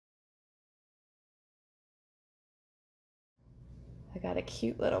I got a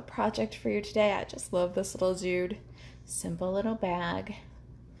cute little project for you today. I just love this little dude. Simple little bag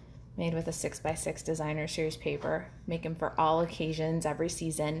made with a 6x6 designer series paper. Make them for all occasions, every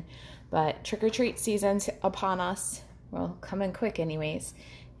season. But trick-or-treat season's upon us. Well, coming quick anyways.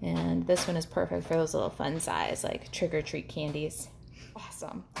 And this one is perfect for those little fun size, like trick-or-treat candies.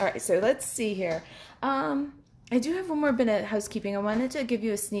 Awesome. All right, so let's see here. I do have one more bit of housekeeping. I wanted to give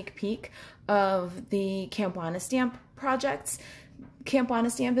you a sneak peek of the Camp Wanna Stamp projects. Camp Wanna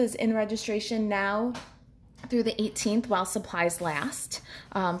Stamp is in registration now through the 18th while supplies last.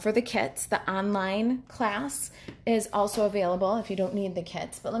 For the kits, the online class is also available if you don't need the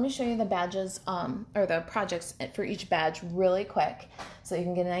kits. But let me show you the badges or the projects for each badge really quick so you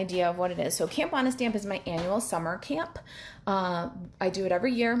can get an idea of what it is. So Camp Wanna Stamp is my annual summer camp. I do it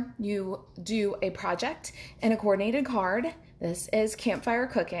every year. You do a project and a coordinated card. This is campfire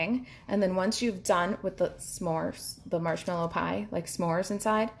cooking, and then once you've done with the s'mores, the marshmallow pie, like s'mores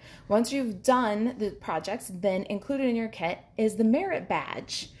inside, once you've done the projects, then included in your kit is the merit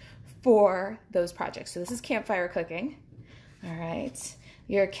badge for those projects. So this is campfire cooking. All right.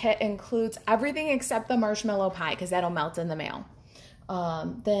 Your kit includes everything except the marshmallow pie because that'll melt in the mail.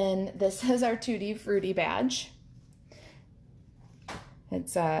 Then this is our Tutti Frutti badge.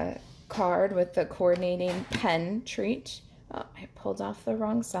 It's a card with the coordinating pen treat. Oh, I pulled off the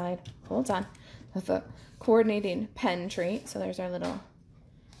wrong side. Hold on. With a coordinating pen treat. So there's our little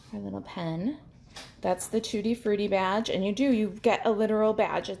pen. That's the Tutti Frutti badge. And you get a literal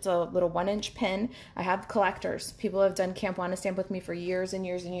badge. It's a little 1-inch pin. I have collectors. People have done Camp Wanna Stamp with me for years and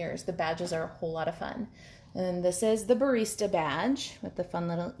years and years. The badges are a whole lot of fun. And this is the barista badge with the fun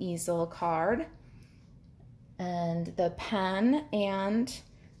little easel card. And the pen and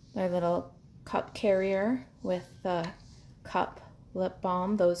my little cup carrier with the cup lip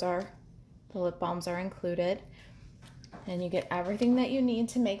balm. The lip balms are included. And you get everything that you need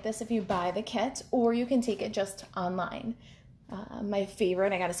to make this if you buy the kit, or you can take it just online. My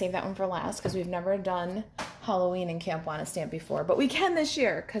favorite, I gotta save that one for last because we've never done Halloween in Camp Wanna Stamp before, but we can this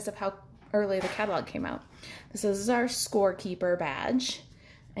year because of how early the catalog came out. This is our scorekeeper badge.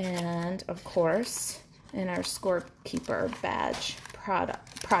 And of course, in our scorekeeper badge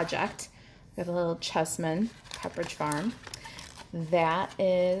project, we have a little chessman, Pepperidge Farm. That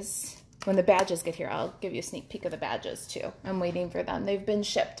is, when the badges get here, I'll give you a sneak peek of the badges too. I'm waiting for them. They've been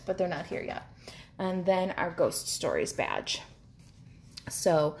shipped, but they're not here yet. And then our Ghost Stories badge.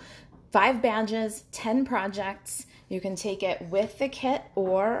 So 5 badges, 10 projects. You can take it with the kit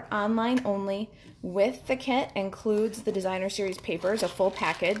or online only. With the kit includes the designer series papers, a full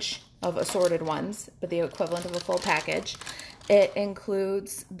package of assorted ones, but the equivalent of a full package. It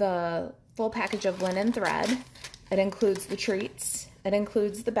includes the full package of linen thread. It includes the treats. It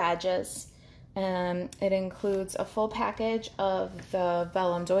includes the badges. It includes a full package of the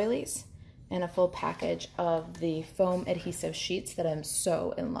vellum doilies and a full package of the foam adhesive sheets that I'm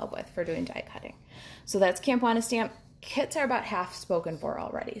so in love with for doing die cutting. So that's Camp Wanna Stamp. Kits are about half spoken for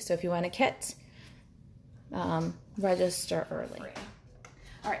already. So if you want a kit, register early.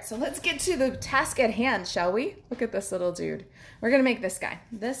 All right, so let's get to the task at hand, shall we? Look at this little dude. We're gonna make this guy.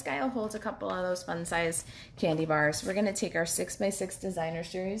 This guy will hold a couple of those fun size candy bars. We're gonna take our 6x6 designer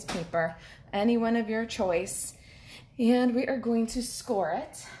series paper, any one of your choice, and we are going to score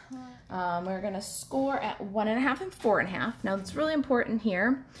it. We're gonna score at 1.5 and 4.5. Now it's really important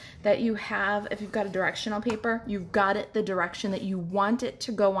here that you have, if you've got a directional paper, you've got it the direction that you want it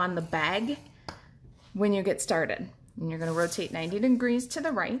to go on the bag when you get started. And you're going to rotate 90 degrees to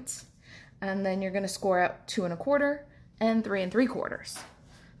the right, and then you're going to score out 2 1/4 and 3 3/4.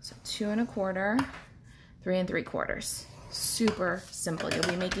 So 2 1/4, 3 3/4. Super simple. You'll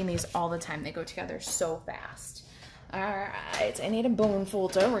be making these all the time. They go together so fast. All right, I need a bone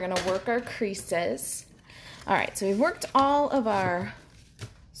folder. We're going to work our creases. All right, so we've worked all of our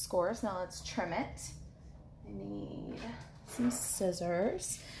scores. Now let's trim it. I need some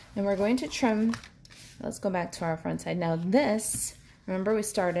scissors, and we're going to trim. Let's go back to our front side. Now this, remember we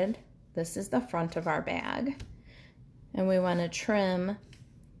started, this is the front of our bag. And we want to trim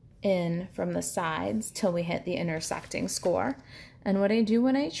in from the sides till we hit the intersecting score. And what I do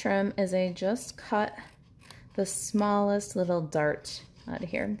when I trim is I just cut the smallest little dart out of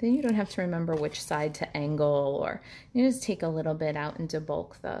here. Then you don't have to remember which side to angle, or you just take a little bit out and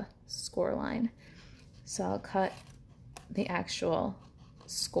debulk the score line. So I'll cut the actual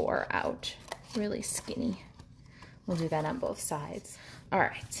score out. Really skinny. We'll do that on both sides. All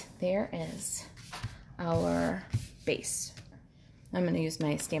right, there is our base. I'm going to use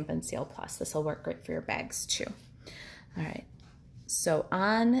my Stampin' Seal Plus. This will work great for your bags too. All right, so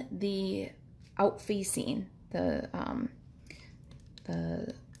on the out facing, the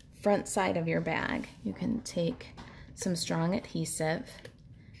the front side of your bag, you can take some strong adhesive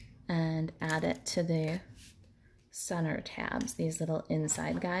and add it to the center tabs, these little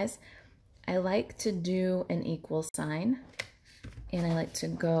inside guys. I like to do an equal sign, and I like to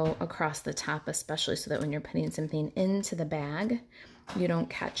go across the top, especially so that when you're putting something into the bag, you don't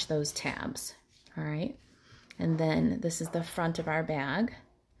catch those tabs. All right, and then this is the front of our bag.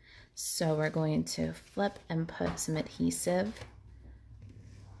 So we're going to flip and put some adhesive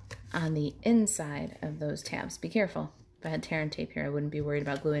on the inside of those tabs. Be careful. If I had tear and tape here, I wouldn't be worried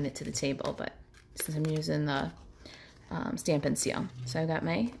about gluing it to the table, but since I'm using the Stampin' Seal. So I've got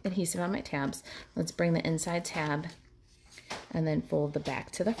my adhesive on my tabs. Let's bring the inside tab and then fold the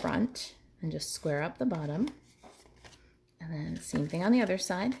back to the front and just square up the bottom. And then same thing on the other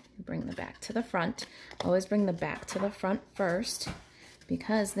side. You bring the back to the front. Always bring the back to the front first,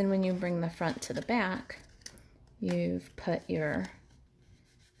 because then when you bring the front to the back, you've put your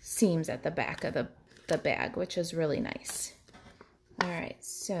seams at the back of the bag, which is really nice. All right,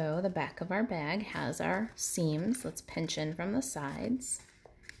 so the back of our bag has our seams. Let's pinch in from the sides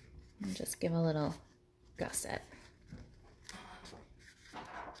and just give a little gusset.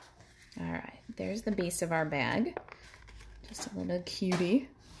 All right, there's the base of our bag. Just a little cutie.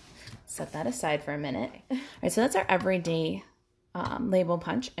 Set that aside for a minute. All right, so that's our everyday label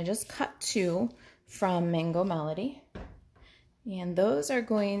punch. I just cut 2 from Mango Melody, and those are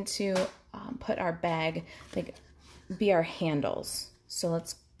going to put our bag, like, be our handles. So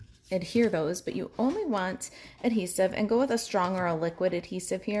let's adhere those, but you only want adhesive, and go with a strong or a liquid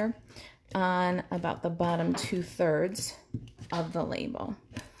adhesive here on about the bottom 2/3 of the label.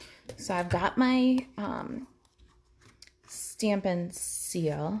 So I've got my Stampin'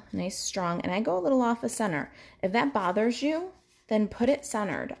 Seal, nice strong, and I go a little off the center. If that bothers you, then put it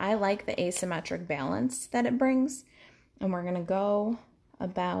centered. I like the asymmetric balance that it brings, and we're gonna go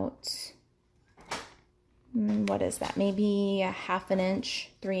about, what is that, maybe a 1/2 inch,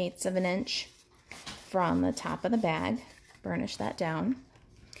 3/8 of an inch from the top of the bag. Burnish that down,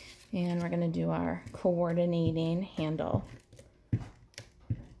 and we're gonna do our coordinating handle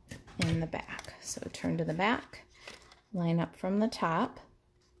in the back. So turn to the back, line up from the top,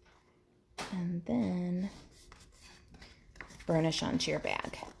 and then burnish onto your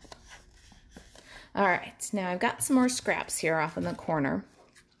bag. All right, now I've got some more scraps here off in the corner.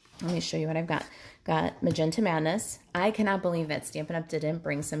 Let me show you what I've got. Got Magenta Madness. I cannot believe that Stampin' Up! Didn't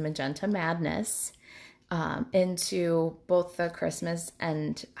bring some Magenta Madness into both the Christmas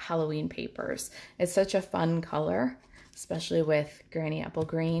and Halloween papers. It's such a fun color, especially with Granny Apple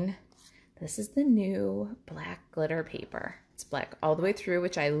Green. This is the new black glitter paper. It's black all the way through,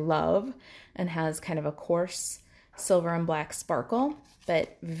 which I love, and has kind of a coarse silver and black sparkle,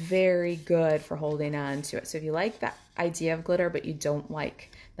 but very good for holding on to it. So if you like that idea of glitter, but you don't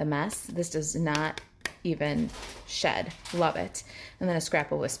like the mess, this does not even shed. Love it. And then a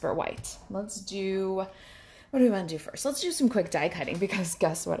scrap of Whisper White. Let's do, what do we want to do first? Let's do some quick die cutting, because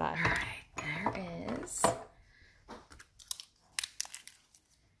guess what? All right, there is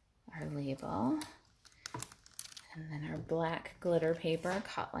our label, and then our black glitter paper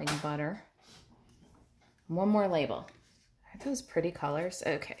cut like butter. One more label. Are those pretty colors?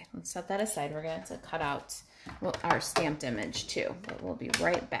 Okay, let's set that aside. We're going to cut out, well, our stamped image too, but we'll be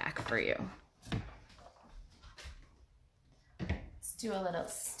right back for you. Let's do a little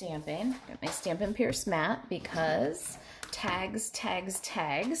stamping. Got my Stampin' Pierce mat, because tags, tags,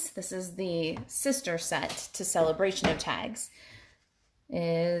 tags. This is the sister set to Celebration of Tags.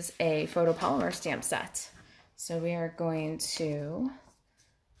 Is a photopolymer stamp set. So we are going to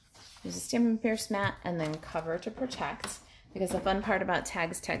use a Stampin' Pierce mat and then cover to protect, because the fun part about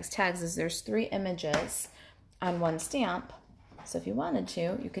tags, tags, tags is there's 3 images on one stamp. So if you wanted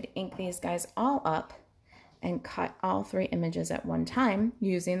to, you could ink these guys all up and cut all 3 images at one time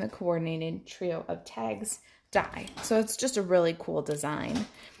using the coordinated trio of tags die. So it's just a really cool design.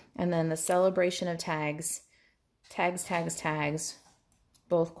 And then the Celebration of Tags, tags, tags, tags,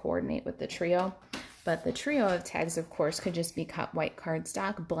 both coordinate with the trio. But the trio of tags, of course, could just be cut white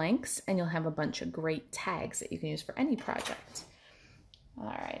cardstock blanks, and you'll have a bunch of great tags that you can use for any project. All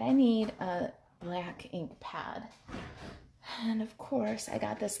right, I need a black ink pad. And of course, I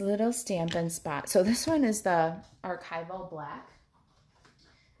got this little Stampin' Spot. So this one is the Archival Black.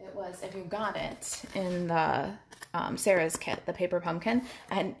 It was, if you got it in the Sarah's kit, the paper pumpkin,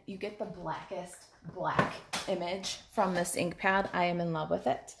 and you get the blackest black image from this ink pad. I am in love with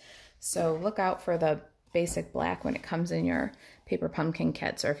it. So look out for the basic black when it comes in your paper pumpkin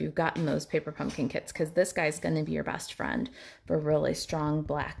kits, or if you've gotten those paper pumpkin kits, because this guy's going to be your best friend for really strong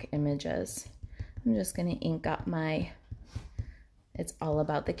black images. I'm just going to ink up my It's All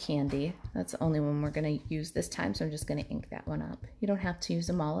About the Candy. That's the only one we're going to use this time, so I'm just going to ink that one up. You don't have to use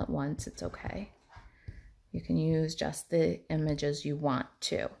them all at once. It's okay. You can use just the images you want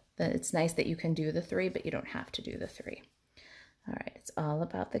to. It's nice that you can do the 3, but you don't have to do the 3. All right, It's All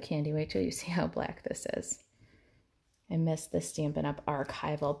About the Candy. Wait till you see how black this is. I missed the Stampin' Up!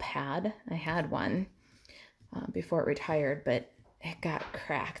 Archival pad. I had one before it retired, but it got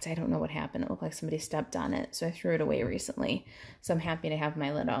cracked. I don't know what happened. It looked like somebody stepped on it, so I threw it away recently. So I'm happy to have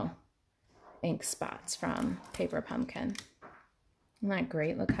my little ink spots from Paper Pumpkin. Isn't that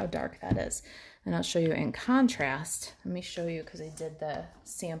great? Look how dark that is. And I'll show you in contrast. Let me show you, because I did the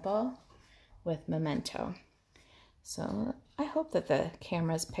sample with Memento. So I hope that the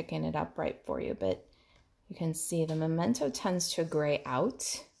camera's picking it up right for you, but you can see the Memento tends to gray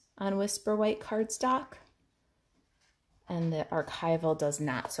out on Whisper White cardstock, and the Archival does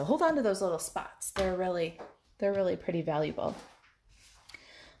not. So hold on to those little spots. They're really pretty valuable.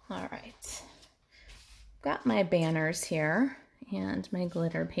 All right, got my banners here and my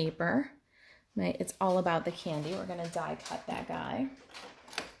glitter paper. It's All About the Candy. We're gonna die cut that guy.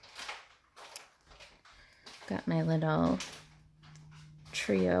 Got my little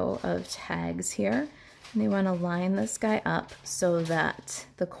trio of tags here. And you want to line this guy up so that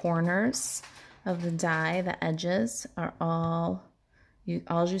the corners of the die, the edges, are all you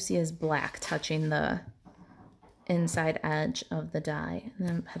see is black touching the inside edge of the die. And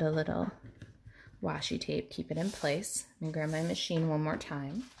then put a little washi tape, keep it in place. Let me grab my machine one more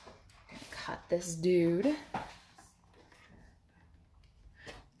time. Cut this dude.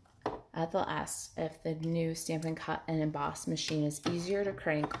 Ethel asks if the new Stampin' Cut and Emboss machine is easier to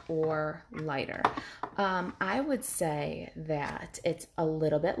crank or lighter. I would say that it's a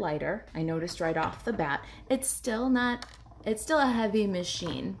little bit lighter. I noticed right off the bat. It's still a heavy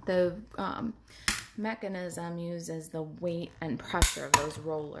machine. The mechanism uses the weight and pressure of those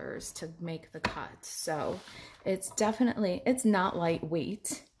rollers to make the cut. So it's not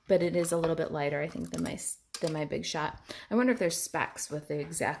lightweight, but it is a little bit lighter, I think, than my Big Shot. I wonder if there's specs with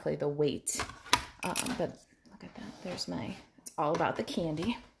exactly the weight. But look at that. There's It's All About the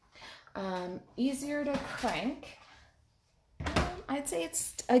Candy. Easier to crank. I'd say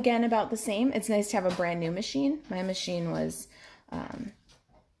it's, again, about the same. It's nice to have a brand new machine. My machine was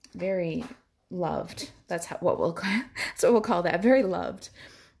very loved. That's what we'll call that. Very loved.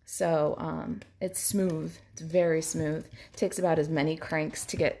 So it's smooth. It's very smooth. It takes about as many cranks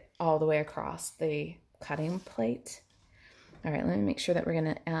to get all the way across the cutting plate. All right, let me make sure that we're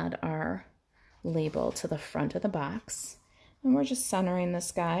going to add our label to the front of the box. And we're just centering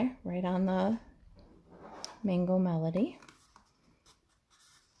this guy right on the Mango Melody.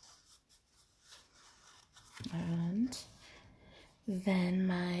 And then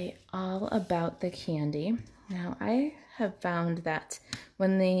my All About the Candy. Now, I have found that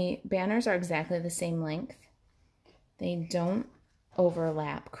when the banners are exactly the same length, they don't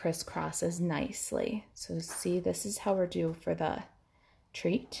overlap, crisscross as nicely. So see, this is how we're due for the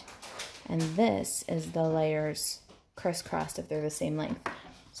treat, and this is the layers crisscrossed if they're the same length.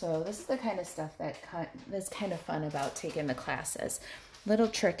 So this is the kind of stuff that's kind of fun about taking the classes. Little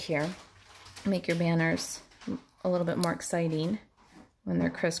trick here, make your banners a little bit more exciting when they're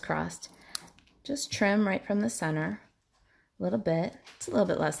crisscrossed. Just trim right from the center a little bit. It's a little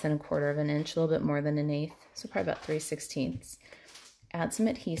bit less than 1/4 of an inch, a little bit more than 1/8, so probably about 3/16. Add some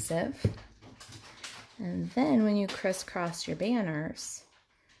adhesive, and then when you crisscross your banners,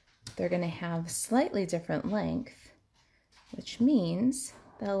 they're going to have slightly different length, which means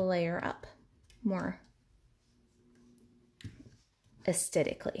they'll layer up more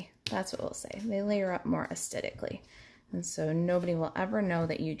aesthetically. That's what we'll say. They layer up more aesthetically. And so nobody will ever know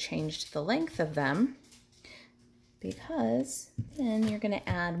that you changed the length of them, because then you're going to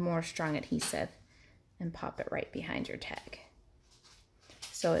add more strong adhesive and pop it right behind your tag.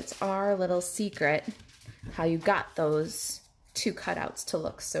 So it's our little secret how you got those 2 cutouts to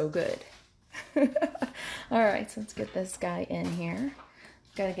look so good. All right, so let's get this guy in here.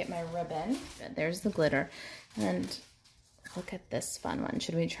 Gotta get my ribbon. There's the glitter. And look at this fun one.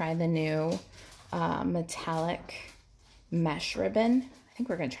 Should we try the new metallic mesh ribbon? I think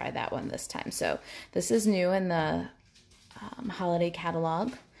we're gonna try that one this time. So this is new in the holiday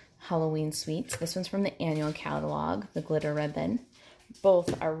catalog, Halloween Sweets. This one's from the annual catalog, the glitter ribbon.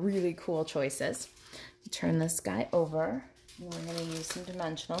 Both are really cool choices. Turn this guy over, and we're gonna use some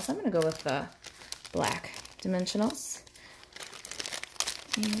dimensionals. I'm gonna go with the black dimensionals.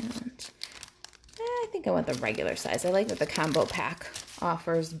 And I think I want the regular size. I like that the combo pack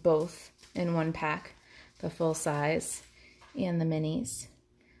offers both in one pack, the full size and the minis.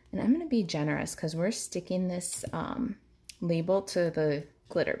 And I'm going to be generous because we're sticking this label to the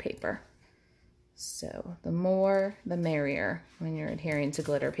glitter paper. So the more, the merrier when you're adhering to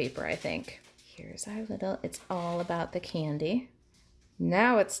glitter paper, I think. Here's our little, it's all about the candy.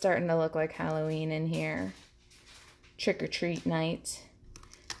 Now it's starting to look like Halloween in here. Trick or treat night.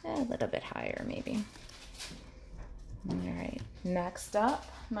 A little bit higher maybe. All right, next up,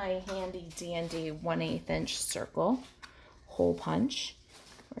 my handy dandy 1/8 inch circle hole punch.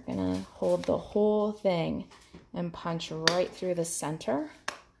 We're gonna hold the whole thing and punch right through the center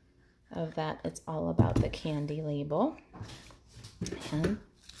of that It's All About the Candy label and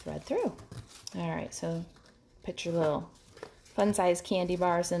thread through. All right, so put your little fun size candy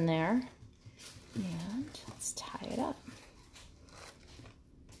bars in there and let's tie it up.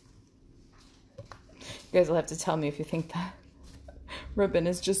 You guys will have to tell me if you think that ribbon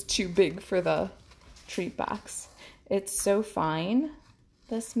is just too big for the treat box. It's so fine,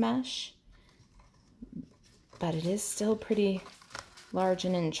 this mesh, but it is still pretty large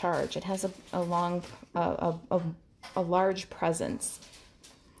and in charge. It has a large presence.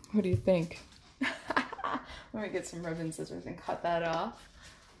 What do you think? Let me get some ribbon scissors and cut that off.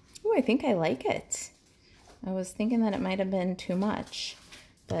 Oh, I think I like it. I was thinking that it might have been too much,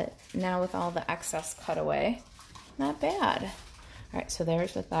 but now with all the excess cut away, not bad. All right, so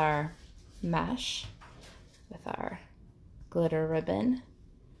there's with our mesh, with our glitter ribbon.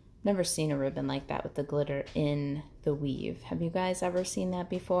 Never seen a ribbon like that with the glitter in the weave. Have you guys ever seen that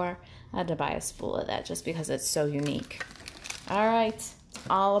before? I had to buy a spool of that just because it's so unique. All right, it's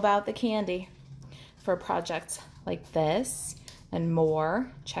all about the candy. For projects like this and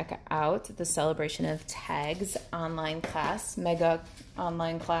more, check out the Celebration of Tags online class, mega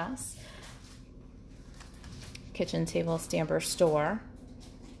online class, Kitchen Table Stamper store.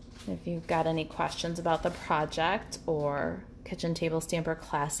 If you've got any questions about the project or Kitchen Table Stamper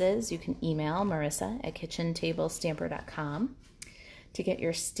classes, you can email marissa@kitchentablestamper.com. To get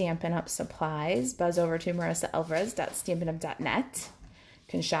your Stampin' Up supplies, buzz over to marisaalvarez.stampinup.net.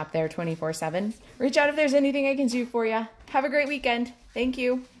 You can shop there 24/7. Reach out if there's anything I can do for you. Have a great weekend. Thank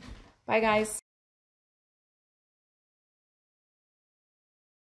you. Bye, guys.